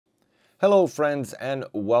Hello friends, and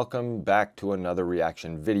welcome back to another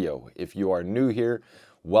reaction video. If you are new here,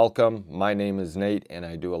 welcome. My name is Nate and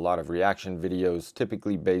I do a lot of reaction videos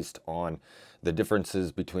typically based on the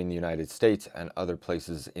differences between the United States and other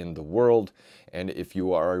places in the world. And if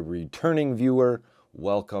you are a returning viewer,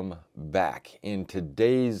 welcome back. In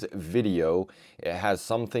today's video, it has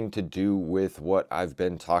something to do with what I've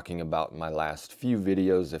been talking about in my last few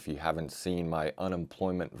videos. If you haven't seen my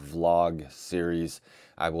unemployment vlog series,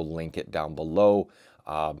 I will link it down below.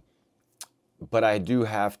 But I do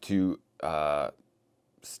have to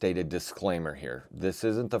state a disclaimer here. This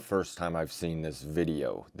isn't the first time I've seen this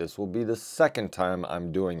video. This will be the second time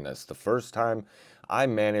I'm doing this. The first time I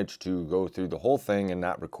managed to go through the whole thing and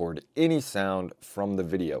not record any sound from the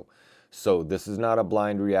video. So this is not a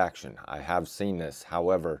blind reaction. I have seen this.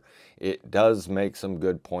 However, it does make some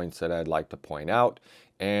good points that I'd like to point out.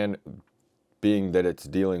 And being that it's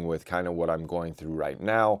dealing with kind of what I'm going through right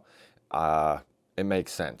now, it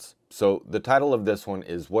makes sense. So the title of this one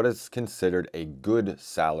is What is Considered a Good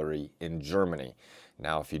Salary in Germany?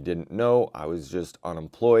 Now, if you didn't know, I was just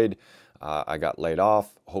unemployed. I got laid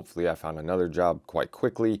off. Hopefully I found another job quite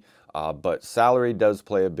quickly. But salary does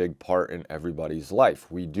play a big part in everybody's life.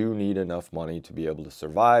 We do need enough money to be able to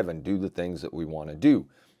survive and do the things that we want to do.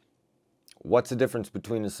 What's the difference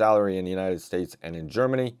between a salary in the United States and in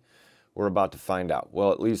Germany? We're about to find out.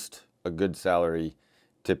 Well, at least a good salary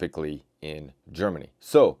typically in Germany.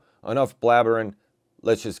 So enough blabbering.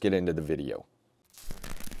 Let's just get into the video.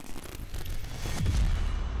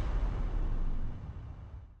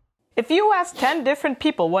 If you ask 10 different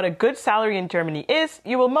people what a good salary in Germany is,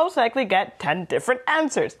 you will most likely get 10 different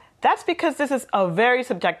answers. That's because this is a very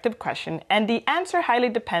subjective question and the answer highly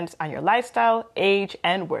depends on your lifestyle, age,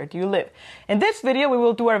 and where do you live. In this video, we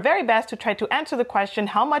will do our very best to try to answer the question,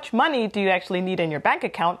 how much money do you actually need in your bank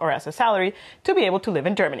account or as a salary to be able to live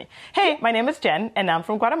in Germany? Hey, my name is Jen and I'm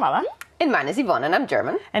from Guatemala. And mine is Yvonne and I'm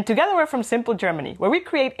German. And together we're from Simple Germany, where we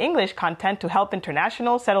create English content to help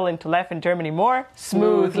internationals settle into life in Germany more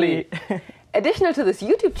smoothly. Additional to this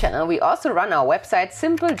YouTube channel, we also run our website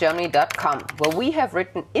simplegermany.com, where we have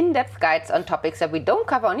written in-depth guides on topics that we don't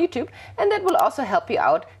cover on YouTube and that will also help you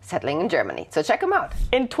out settling in Germany. So check them out.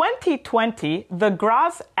 In 2020, the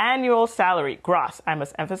gross annual salary, gross, I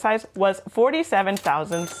must emphasize, was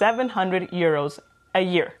 47,700 euros a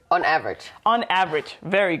year. On average. On average,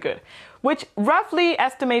 very good. Which roughly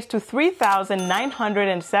estimates to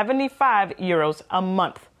 3,975 euros a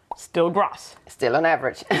month. Still gross. Still on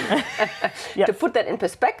average. Yes. To put that in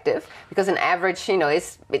perspective, because an average,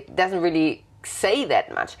 it doesn't really say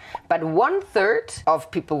that much, but 1/3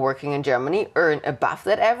 of people working in Germany earn above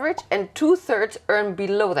that average and 2/3 earn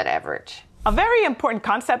below that average. A very important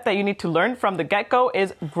concept that you need to learn from the get-go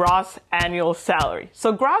is gross annual salary.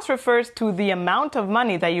 So gross refers to the amount of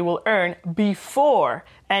money that you will earn before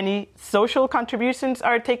any social contributions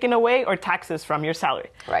are taken away or taxes from your salary.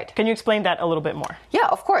 Right. Can you explain that a little bit more? Yeah,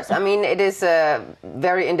 of course. I mean, it is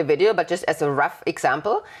very individual, but just as a rough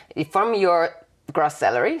example, from your gross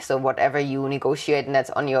salary, so whatever you negotiate and that's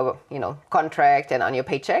on your contract and on your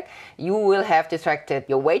paycheck, you will have deducted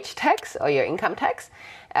your wage tax or your income tax,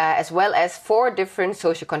 as well as 4 different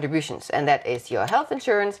social contributions, and that is your health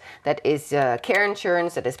insurance, that is care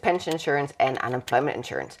insurance, that is pension insurance, and unemployment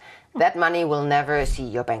insurance. That money will never see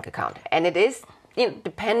your bank account, and it is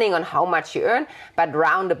depending on how much you earn, but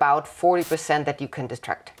round about 40% that you can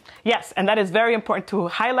deduct. Yes, and that is very important to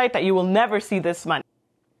highlight, that you will never see this money.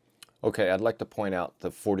 Okay, I'd like to point out the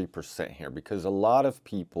 40% here because a lot of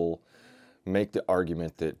people make the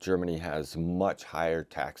argument that Germany has much higher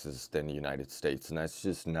taxes than the United States, and that's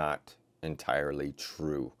just not entirely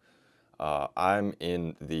true.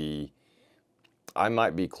 I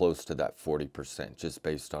might be close to that 40% just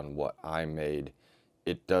based on what I made.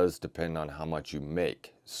 It does depend on how much you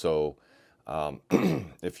make. So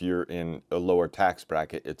if you're in a lower tax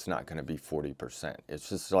bracket, it's not going to be 40%. It's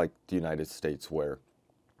just like the United States where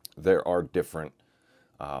there are different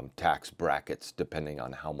tax brackets depending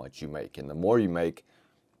on how much you make. And the more you make,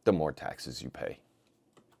 the more taxes you pay.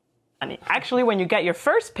 Actually, when you get your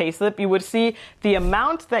first payslip, you would see the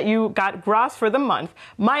amount that you got gross for the month,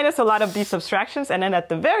 minus a lot of these subtractions, and then at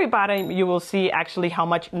the very bottom, you will see actually how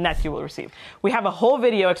much net you will receive. We have a whole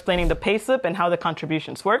video explaining the payslip and how the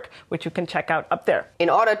contributions work, which you can check out up there. In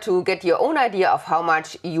order to get your own idea of how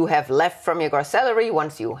much you have left from your gross salary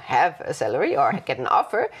once you have a salary or get an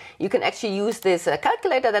offer, you can actually use this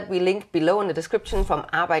calculator that we link below in the description from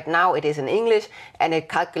Arbeit Now. It is in English, and it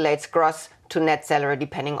calculates gross to net salary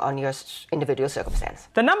depending on your individual circumstance.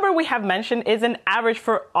 The number we have mentioned is an average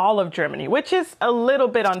for all of Germany, which is a little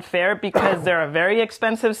bit unfair because there are very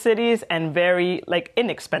expensive cities and very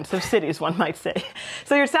inexpensive cities, one might say.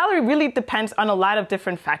 So your salary really depends on a lot of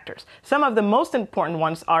different factors. Some of the most important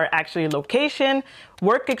ones are actually location,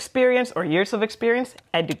 work experience or years of experience,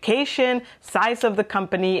 education, size of the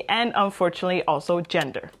company, and unfortunately also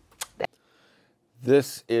gender.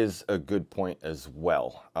 This is a good point as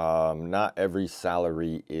well. Not every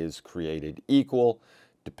salary is created equal,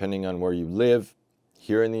 depending on where you live.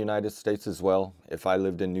 Here in the United States as well, if I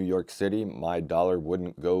lived in New York City, my dollar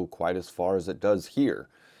wouldn't go quite as far as it does here.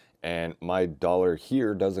 And my dollar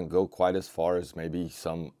here doesn't go quite as far as maybe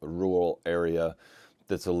some rural area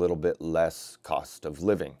that's a little bit less cost of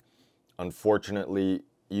living. Unfortunately,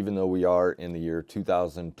 even though we are in the year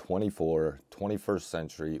 2024, 21st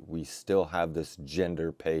century, we still have this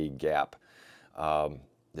gender pay gap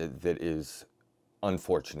that is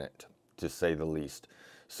unfortunate, to say the least.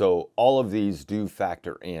 So all of these do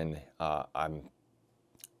factor in.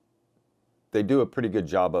 They do a pretty good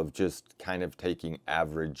job of just kind of taking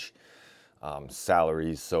average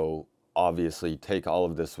salaries. So obviously take all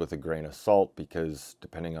of this with a grain of salt, because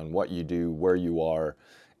depending on what you do, where you are,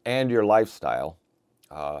 and your lifestyle,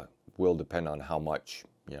 will depend on how much,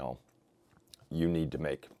 you need to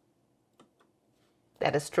make.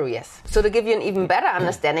 That is true, yes. So to give you an even better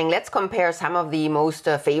understanding, let's compare some of the most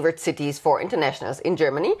favored cities for internationals in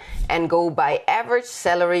Germany and go by average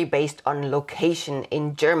salary based on location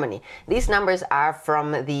in Germany. These numbers are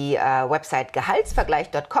from the website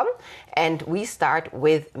Gehaltsvergleich.com, and we start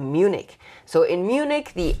with Munich. So in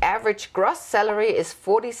Munich, the average gross salary is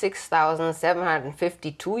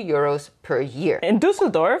 46,752 euros per year. In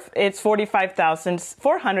Düsseldorf, it's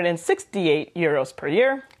 45,468 euros per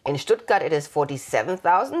year. In Stuttgart, it is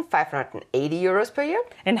 47,580 euros per year.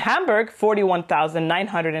 In Hamburg,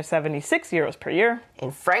 41,976 euros per year. In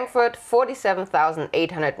Frankfurt,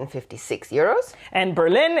 47,856 euros. And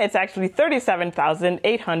Berlin, it's actually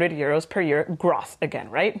 37,800 euros per year gross again,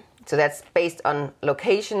 right? So that's based on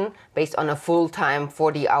location, based on a full-time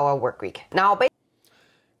 40-hour work week. Now,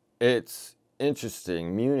 it's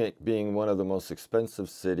interesting. Munich, being one of the most expensive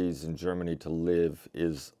cities in Germany to live,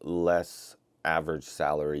 is less average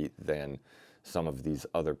salary than some of these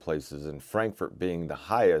other places. And Frankfurt being the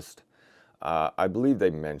highest, I believe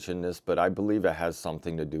they mentioned this, but I believe it has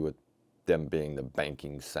something to do with them being the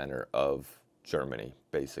banking center of Germany,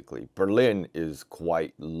 basically. Berlin is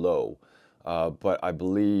quite low, but I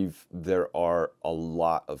believe there are a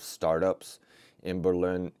lot of startups in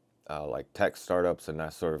Berlin, like tech startups and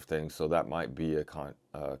that sort of thing, so that might be a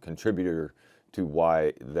contributor to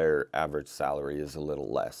why their average salary is a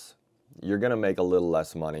little less. You're going to make a little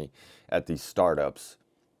less money at these startups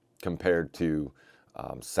compared to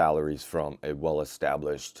salaries from a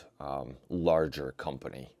well-established, larger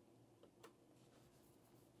company.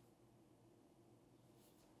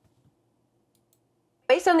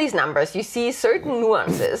 Based on these numbers, you see certain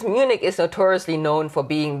nuances. Munich is notoriously known for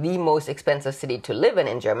being the most expensive city to live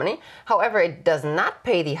in Germany. However, it does not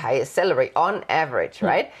pay the highest salary on average,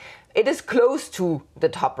 right? It is close to the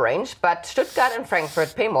top range, but Stuttgart and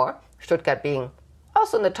Frankfurt pay more. Stuttgart being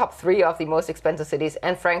also in the top 3 of the most expensive cities,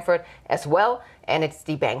 and Frankfurt as well, and it's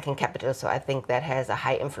the banking capital, so I think that has a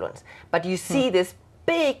high influence. But you see this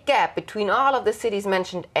big gap between all of the cities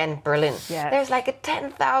mentioned and Berlin. Yes. There's like a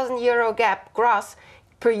 10,000 euro gap gross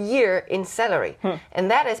per year in salary. And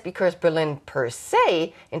that is because Berlin per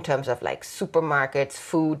se, in terms of like supermarkets,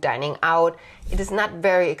 food, dining out, it is not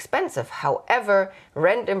very expensive. However,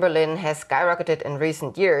 rent in Berlin has skyrocketed in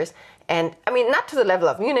recent years. And I mean, not to the level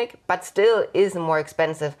of Munich, but still is more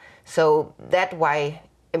expensive. So that's why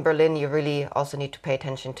in Berlin, you really also need to pay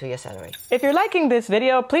attention to your salary. If you're liking this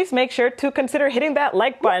video, please make sure to consider hitting that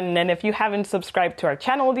like button. And if you haven't subscribed to our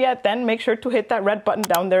channel yet, then make sure to hit that red button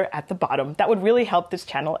down there at the bottom. That would really help this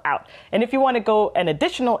channel out. And if you want to go an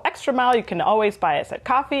additional extra mile, you can always buy us a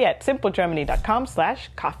coffee at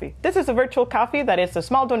simplegermany.com/coffee. This is a virtual coffee that is a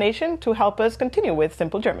small donation to help us continue with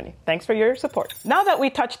Simple Germany. Thanks for your support. Now that we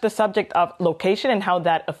touched the subject of location and how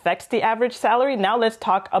that affects the average salary, now let's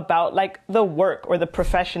talk about like the work or the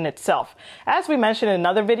profession itself. As we mentioned in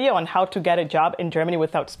another video on how to get a job in Germany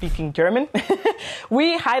without speaking German,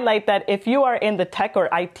 we highlight that if you are in the tech or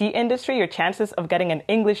IT industry, your chances of getting an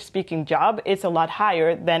English-speaking job is a lot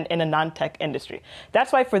higher than in a non-tech industry.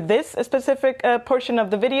 That's why for this specific portion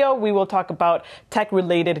of the video, we will talk about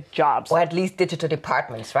tech-related jobs. Or at least digital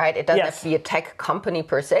departments, right? It doesn't have to be a tech company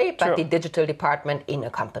per se, but the digital department in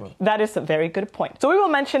a company. That is a very good point. So we will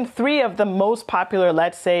mention 3 of the most popular,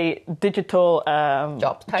 let's say, digital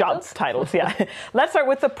job titles. Job titles, yeah. Let's start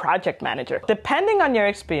with the project manager. Depending on your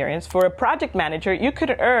experience, for a project manager, you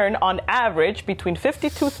could earn on average between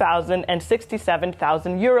 52,000 and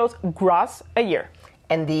 67,000 euros gross a year.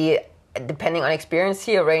 And depending on experience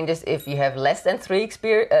here ranges if you have less than 3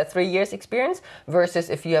 years experience versus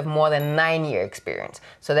if you have more than 9 year experience.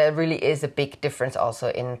 So that really is a big difference also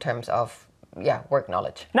in terms of work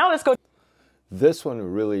knowledge. Now let's go. This one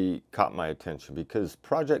really caught my attention because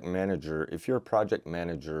project manager, if you're a project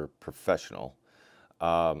manager professional,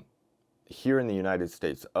 here in the United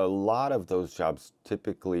States, a lot of those jobs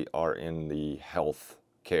typically are in the health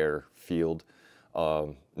care field.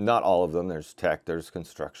 Not all of them. There's tech, there's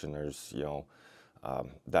construction, there's,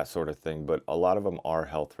 that sort of thing. But a lot of them are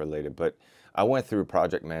health related. But I went through a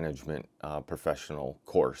project management professional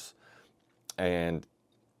course, and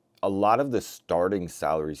a lot of the starting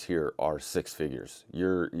salaries here are 6 figures.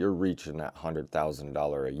 You're reaching that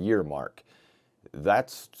 $100,000 a year mark.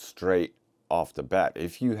 That's straight off the bat.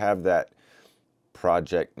 If you have that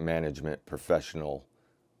project management professional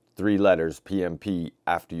 3 letters PMP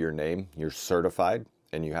after your name, you're certified,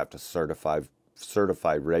 and you have to certify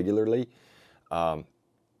regularly.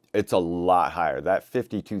 It's a lot higher. That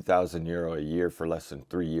 52,000 euro a year for less than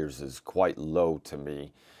 3 years is quite low to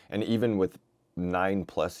me. And even with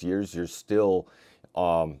 9+ years, you're still,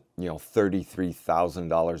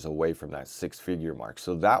 $33,000 away from that 6-figure mark.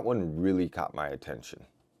 So that one really caught my attention.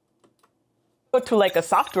 Go to like a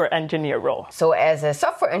software engineer role. So as a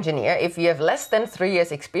software engineer, if you have less than 3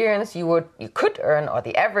 years experience, you could earn, or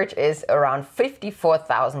the average is around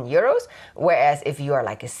 54,000 euros. Whereas if you are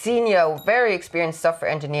like a senior, very experienced software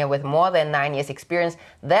engineer with more than 9 years experience,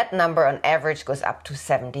 that number on average goes up to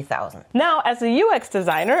 70,000. Now, as a UX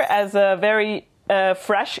designer, as a very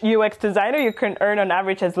fresh UX designer, you can earn on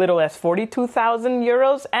average as little as 42,000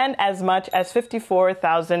 euros and as much as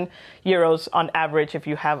 54,000 euros on average if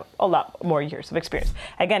you have a lot more years of experience.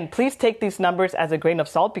 Again, please take these numbers as a grain of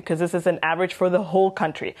salt because this is an average for the whole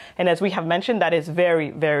country. And as we have mentioned, that is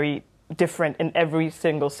very, very different in every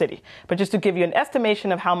single city. But just to give you an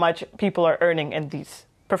estimation of how much people are earning in these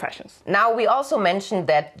professions. Now, we also mentioned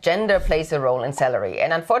that gender plays a role in salary.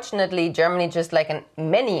 And unfortunately, Germany, just like in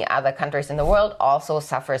many other countries in the world, also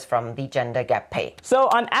suffers from the gender gap pay. So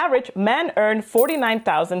on average, men earn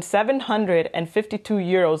 49,752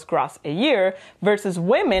 euros gross a year versus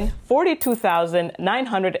women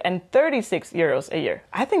 42,936 euros a year.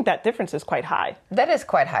 I think that difference is quite high. That is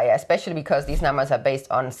quite high, especially because these numbers are based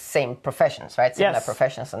on same professions, right? Similar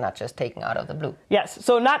professions and not just taken out of the blue. Yes,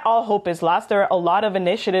 so not all hope is lost. There are a lot of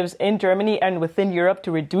initiatives in Germany and within Europe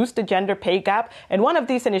to reduce the gender pay gap. And one of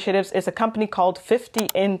these initiatives is a company called 50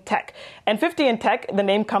 in Tech. And 50 in Tech, the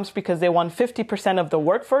name comes because they want 50% of the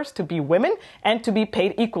workforce to be women and to be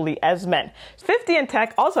paid equally as men. 50 in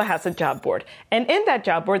Tech also has a job board. And in that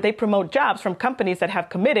job board, they promote jobs from companies that have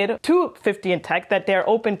committed to 50 in Tech that they're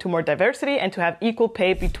open to more diversity and to have equal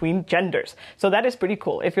pay between genders. So that is pretty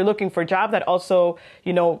cool. If you're looking for a job that also,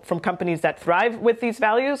 from companies that thrive with these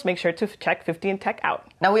values, make sure to check 50 in Tech out.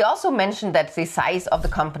 Now, we also mentioned that the size of the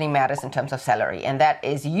company matters in terms of salary, and that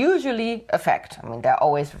is usually a fact. I mean, there are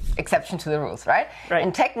always exceptions to the rules, right?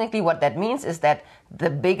 And technically what that means is that the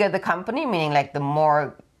bigger the company, meaning like the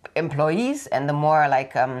more employees and the more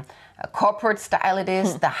like corporate style it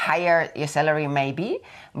is, the higher your salary may be,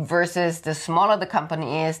 versus the smaller the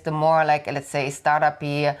company is, the more like, let's say,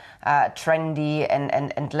 startup-y, trendy,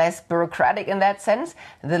 and less bureaucratic in that sense,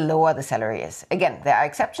 the lower the salary is. Again, there are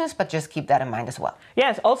exceptions, but just keep that in mind as well.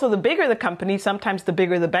 Yes, also the bigger the company, sometimes the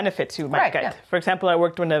bigger the benefits you might get. Yeah. For example, I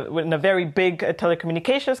worked in a very big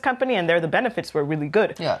telecommunications company, and there the benefits were really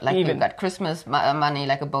good. Yeah, like you got Christmas money,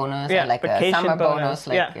 like a bonus, or like a summer bonus.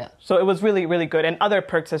 So it was really, really good, and other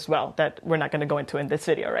perks as well that we're not going to go into in this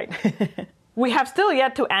video, right? We have still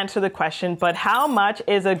yet to answer the question, but how much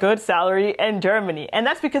is a good salary in Germany? And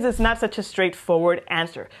that's because it's not such a straightforward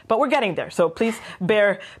answer, but we're getting there. So please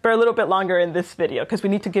bear a little bit longer in this video because we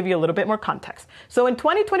need to give you a little bit more context. So in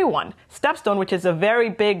 2021, Stepstone, which is a very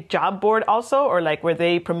big job board also, or like where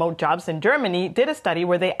they promote jobs in Germany, did a study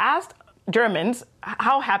where they asked Germans,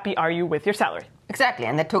 how happy are you with your salary? Exactly,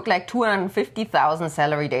 and they took like 250,000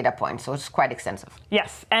 salary data points, so it's quite extensive.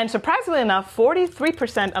 Yes, and surprisingly enough,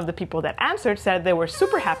 43% of the people that answered said they were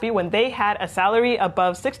super happy when they had a salary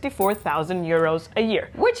above 64,000 euros a year.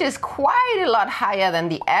 Which is quite a lot higher than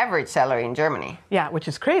the average salary in Germany. Yeah, which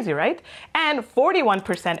is crazy, right? And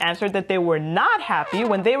 41% answered that they were not happy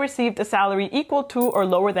when they received a salary equal to or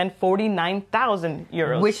lower than 49,000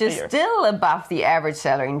 euros Which is a year. Still above the average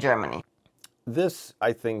salary in Germany. This,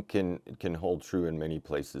 I think, can hold true in many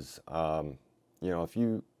places. If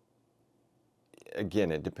you,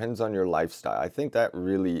 again, it depends on your lifestyle. I think that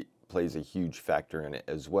really plays a huge factor in it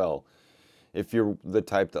as well. If you're the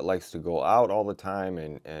type that likes to go out all the time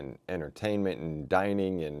and entertainment and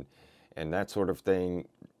dining and that sort of thing,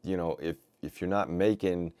 you know, if you're not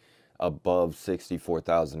making above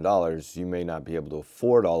 $64,000, you may not be able to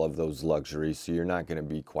afford all of those luxuries, so you're not going to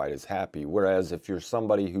be quite as happy. Whereas if you're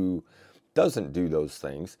somebody who doesn't do those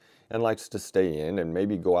things and likes to stay in and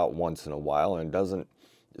maybe go out once in a while and doesn't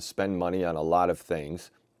spend money on a lot of things,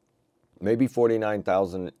 maybe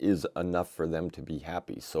 $49,000 is enough for them to be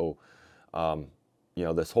happy. So, you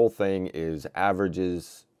know, this whole thing is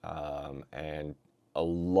averages, and a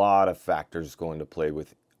lot of factors go into play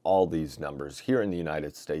with all these numbers here in the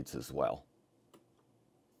United States as well.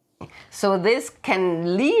 So this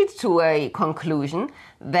can lead to a conclusion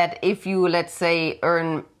that if you, let's say,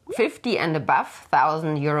 earn 50 and above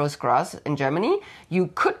thousand euros gross in Germany, you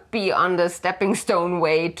could be on the stepping stone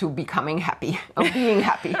way to becoming happy, or being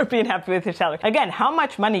happy. Or being happy with your salary. Again, how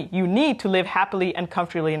much money you need to live happily and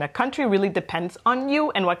comfortably in a country really depends on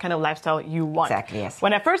you and what kind of lifestyle you want. Exactly, yes.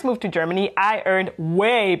 When I first moved to Germany, I earned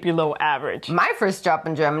way below average. My first job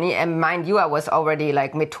in Germany, and mind you, I was already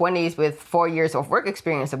like mid-20s with 4 years of work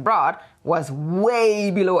experience abroad, was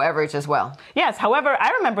way below average as well. Yes, however,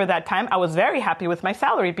 I remember that time I was very happy with my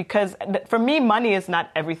salary because for me, money is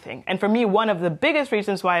not everything. And for me, one of the biggest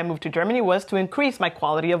reasons why I moved to Germany was to increase my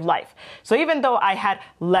quality of life. So even though I had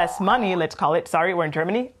less money, let's call it, sorry, we're in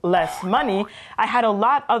Germany, less money, I had a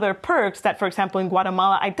lot other perks that, for example, in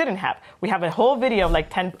Guatemala, I didn't have. We have a whole video of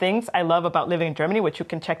like 10 things I love about living in Germany, which you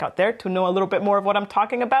can check out there to know a little bit more of what I'm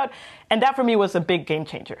talking about. And that for me was a big game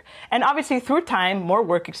changer. And obviously through time, more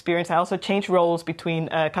work experience, I also changed roles between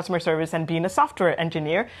customer service and being a software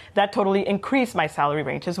engineer. That totally increased my salary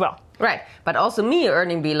range as well. Right, but also me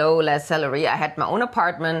earning below less salary. I had my own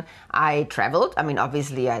apartment. I traveled. I mean,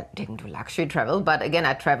 obviously, I didn't do luxury travel, but again,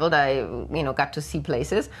 I traveled. I, got to see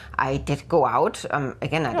places. I did go out.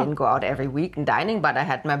 Again, I didn't go out every week and dining, but I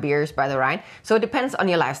had my beers by the Rhine. So it depends on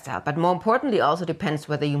your lifestyle, but more importantly, also depends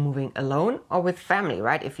whether you're moving alone or with family,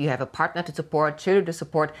 right? If you have a partner to support, children to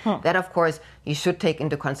support, that of course you should take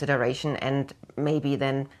into consideration and maybe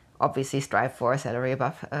then obviously strive for a salary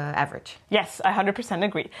above average. Yes, I 100%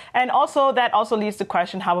 agree. And also that also leads to the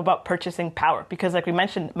question, how about purchasing power? Because like we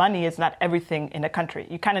mentioned, money is not everything in a country.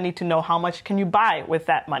 You kind of need to know how much can you buy with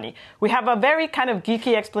that money. We have a very kind of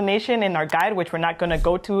geeky explanation in our guide, which we're not going to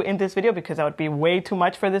go to in this video because that would be way too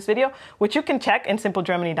much for this video, which you can check in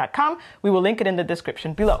simplegermany.com. We will link it in the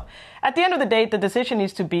description below. At the end of the day, the decision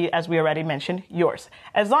needs to be, as we already mentioned, yours.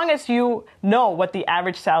 As long as you know what the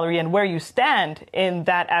average salary and where you stand in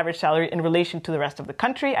that average salary in relation to the rest of the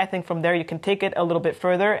country, I think from there you can take it a little bit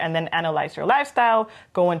further and then analyze your lifestyle,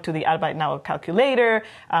 go into the Arbeitnehmer calculator,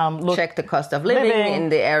 check the cost of living in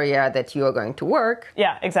the area that you are going to work.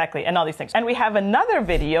 Yeah, exactly, and all these things. And we have another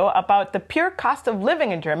video about the pure cost of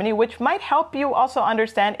living in Germany, which might help you also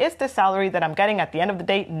understand, is the salary that I'm getting at the end of the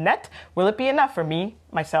day net? Will it be enough for me,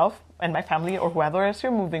 myself, and my family, or whoever else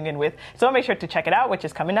you're moving in with? So make sure to check it out, which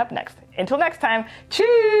is coming up next. Until next time,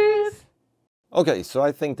 cheers! Okay, so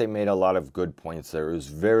I think they made a lot of good points there. It was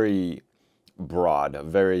very broad, a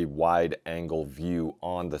very wide angle view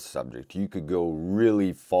on the subject. You could go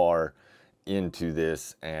really far into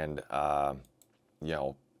this and,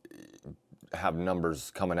 have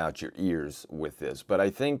numbers coming out your ears with this. But I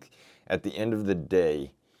think at the end of the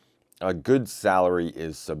day, a good salary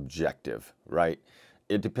is subjective, right?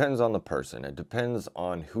 It depends on the person. It depends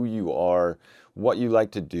on who you are, what you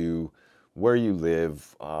like to do, where you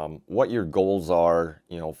live, what your goals are,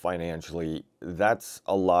 financially. That's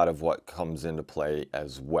a lot of what comes into play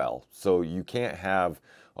as well. So you can't have,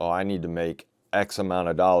 I need to make X amount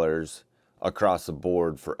of dollars across the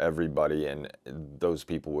board for everybody and those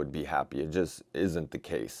people would be happy. It just isn't the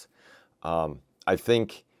case. I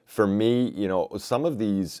think for me, some of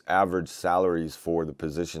these average salaries for the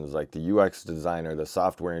positions like the UX designer, the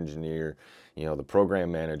software engineer, the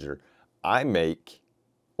program manager, I make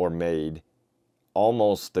or made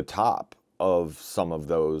almost the top of some of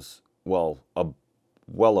those, well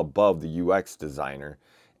above the UX designer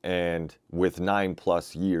and with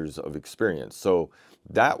 9+ years of experience. So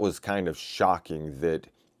that was kind of shocking that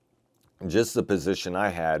just the position I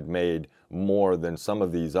had made more than some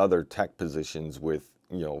of these other tech positions with,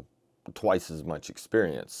 twice as much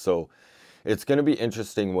experience. So it's going to be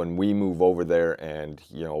interesting when we move over there and,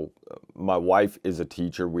 my wife is a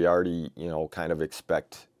teacher. We already, kind of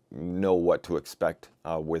know what to expect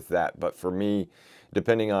with that. But for me,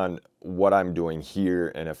 depending on what I'm doing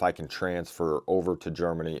here and if I can transfer over to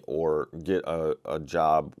Germany or get a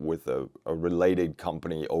job with a related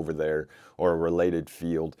company over there or a related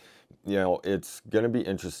field, you know, it's going to be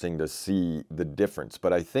interesting to see the difference.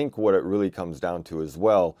 But I think what it really comes down to as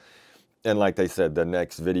well, and like they said, the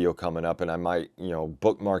next video coming up, and I might, you know,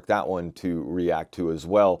 bookmark that one to react to as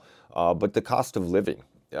well. But the cost of living,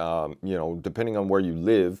 you know, depending on where you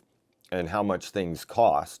live and how much things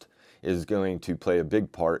cost, is going to play a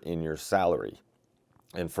big part in your salary.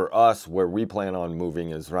 And for us, where we plan on moving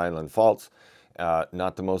is Rhineland-Pfalz,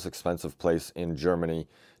 not the most expensive place in Germany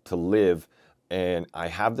to live. And I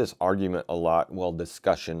have this argument a lot, well,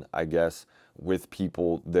 discussion, I guess, with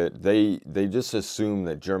people that they just assume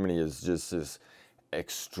that Germany is just this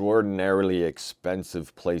extraordinarily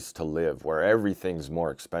expensive place to live, where everything's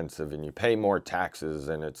more expensive and you pay more taxes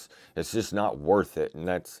and it's just not worth it. And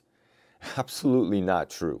that's absolutely not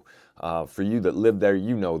true. For you that live there,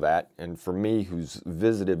 you know that. And for me, who's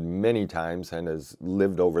visited many times and has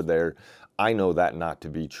lived over there, I know that not to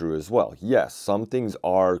be true as well. Yes, some things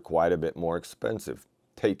are quite a bit more expensive.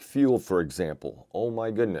 Take fuel, for example. Oh my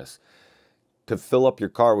goodness. To fill up your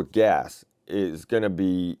car with gas is going to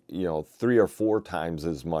be, you know, 3 or 4 times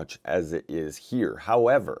as much as it is here.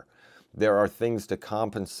 However, there are things to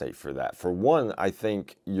compensate for that. For one, I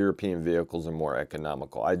think European vehicles are more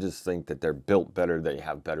economical. I just think that they're built better. They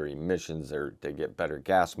have better emissions. They get better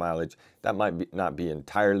gas mileage. That might not be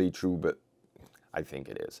entirely true, but I think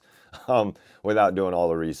it is. Without doing all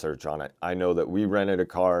the research on it. I know that we rented a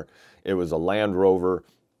car. It was a Land Rover,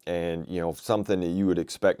 and, you know, something that you would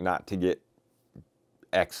expect not to get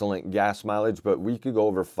excellent gas mileage, but we could go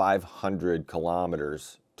over 500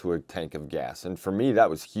 kilometers to a tank of gas. And for me, that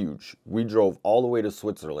was huge. We drove all the way to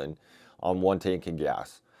Switzerland on 1 tank of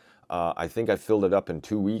gas. I think I filled it up in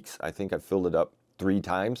 2 weeks. I think I filled it up 3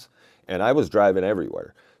 times, and I was driving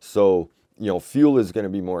everywhere. So, you know, fuel is going to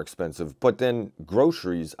be more expensive, but then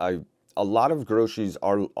groceries, a lot of groceries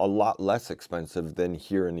are a lot less expensive than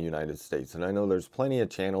here in the United States. And I know there's plenty of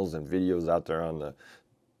channels and videos out there on the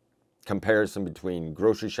comparison between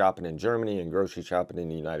grocery shopping in Germany and grocery shopping in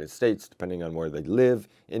the United States, depending on where they live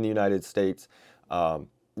in the United States.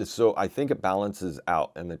 So I think it balances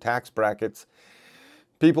out. And the tax brackets,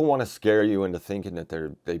 people want to scare you into thinking that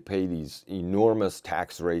they pay these enormous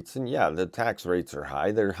tax rates. And yeah, the tax rates are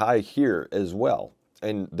high. They're high here as well.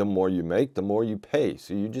 And the more you make, the more you pay.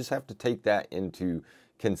 So you just have to take that into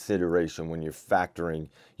consideration when you're factoring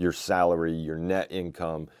your salary, your net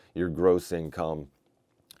income, your gross income,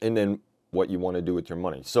 and then what you want to do with your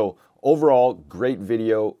money. So overall, great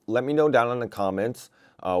video. Let me know down in the comments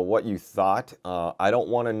what you thought. I don't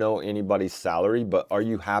want to know anybody's salary, but are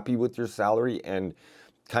you happy with your salary? And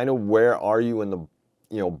kind of where are you in the,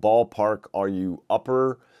 you know, ballpark? Are you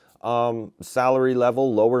upper salary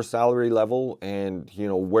level, lower salary level? And, you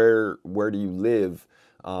know, where do you live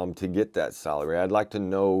to get that salary? I'd like to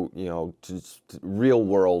know, you know, just real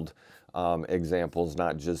world examples,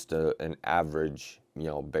 not just an average, you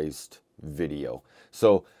know, based video.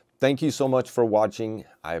 So thank you so much for watching.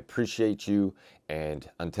 I appreciate you. And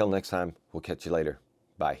until next time, we'll catch you later.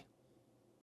 Bye.